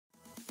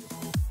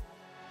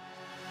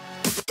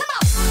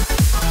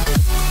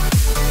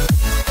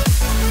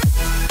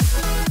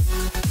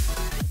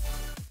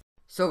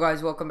So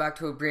guys, welcome back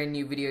to a brand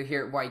new video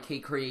here at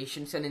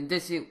YKCreations, and in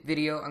this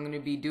video, I'm going to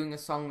be doing a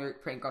song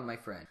lyric prank on my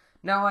friend.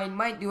 Now, I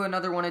might do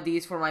another one of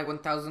these for my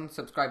 1000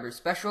 subscribers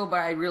special,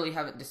 but I really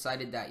haven't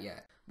decided that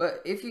yet.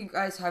 But if you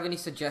guys have any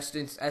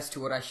suggestions as to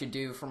what I should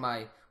do for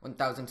my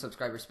 1000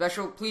 subscribers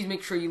special, please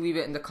make sure you leave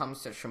it in the comment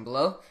section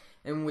below.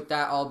 And with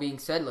that all being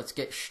said, let's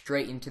get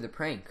straight into the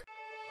prank.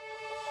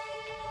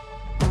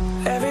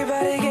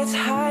 Everybody gets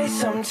high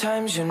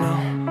sometimes, you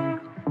know.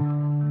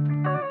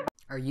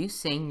 Are you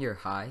saying you're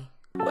high?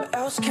 What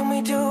else can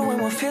we do when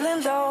we're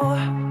feeling low?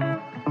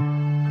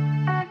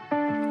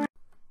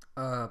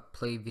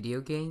 Play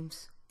video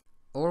games?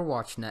 Or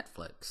watch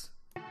Netflix?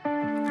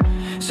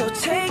 So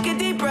take a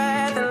deep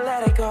breath and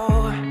let it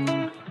go.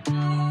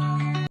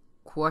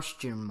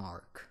 Question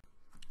mark.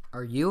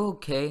 Are you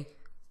okay?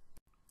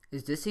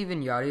 Is this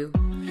even Yaru?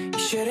 You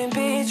shouldn't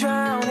be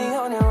drowning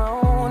on your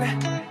own.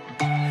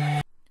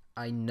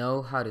 I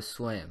know how to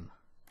swim.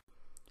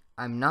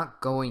 I'm not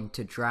going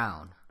to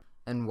drown.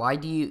 And why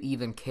do you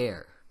even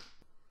care?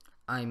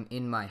 I'm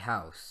in my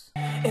house.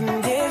 And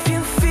if you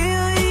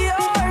feel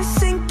you're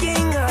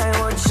sinking,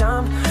 I will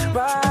jump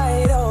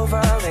right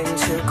over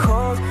into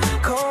cold,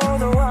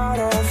 cold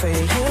water for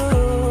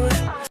you.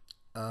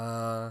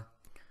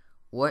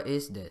 What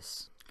is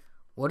this?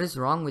 What is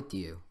wrong with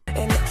you?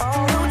 And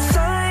although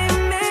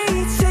time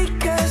may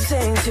take us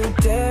into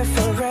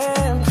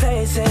different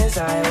places,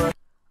 I will.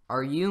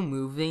 Are you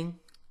moving?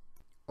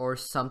 Or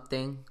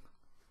something?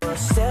 Will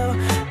still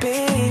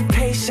be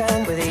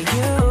patient with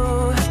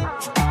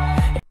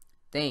you.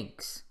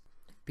 Thanks,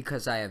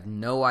 because I have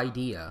no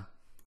idea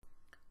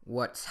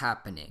what's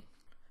happening.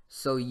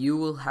 So you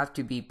will have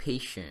to be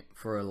patient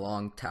for a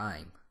long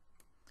time,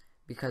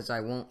 because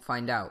I won't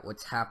find out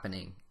what's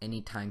happening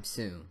anytime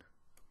soon.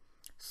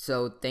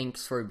 So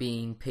thanks for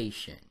being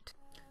patient.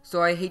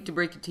 So I hate to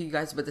break it to you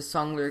guys, but the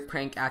song lyric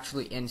prank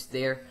actually ends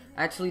there.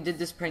 I actually did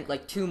this prank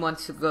like 2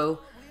 months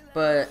ago,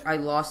 but I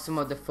lost some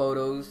of the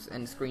photos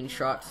and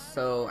screenshots,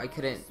 so I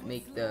couldn't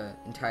make the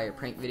entire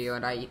prank video,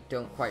 and I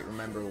don't quite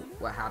remember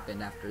what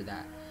happened after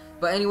that.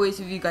 But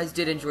anyways, if you guys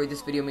did enjoy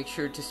this video, make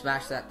sure to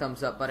smash that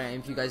thumbs up button.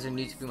 And if you guys are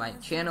new to my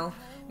channel,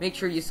 make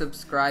sure you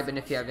subscribe, and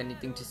if you have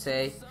anything to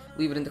say,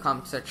 leave it in the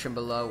comment section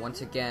below. Once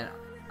again,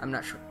 I'm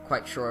not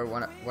quite sure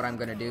what I'm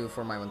going to do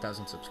for my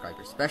 1000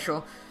 subscribers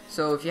special,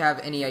 so if you have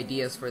any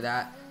ideas for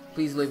that,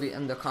 please leave it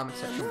in the comment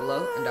section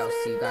below, and I'll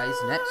see you guys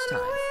next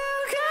time.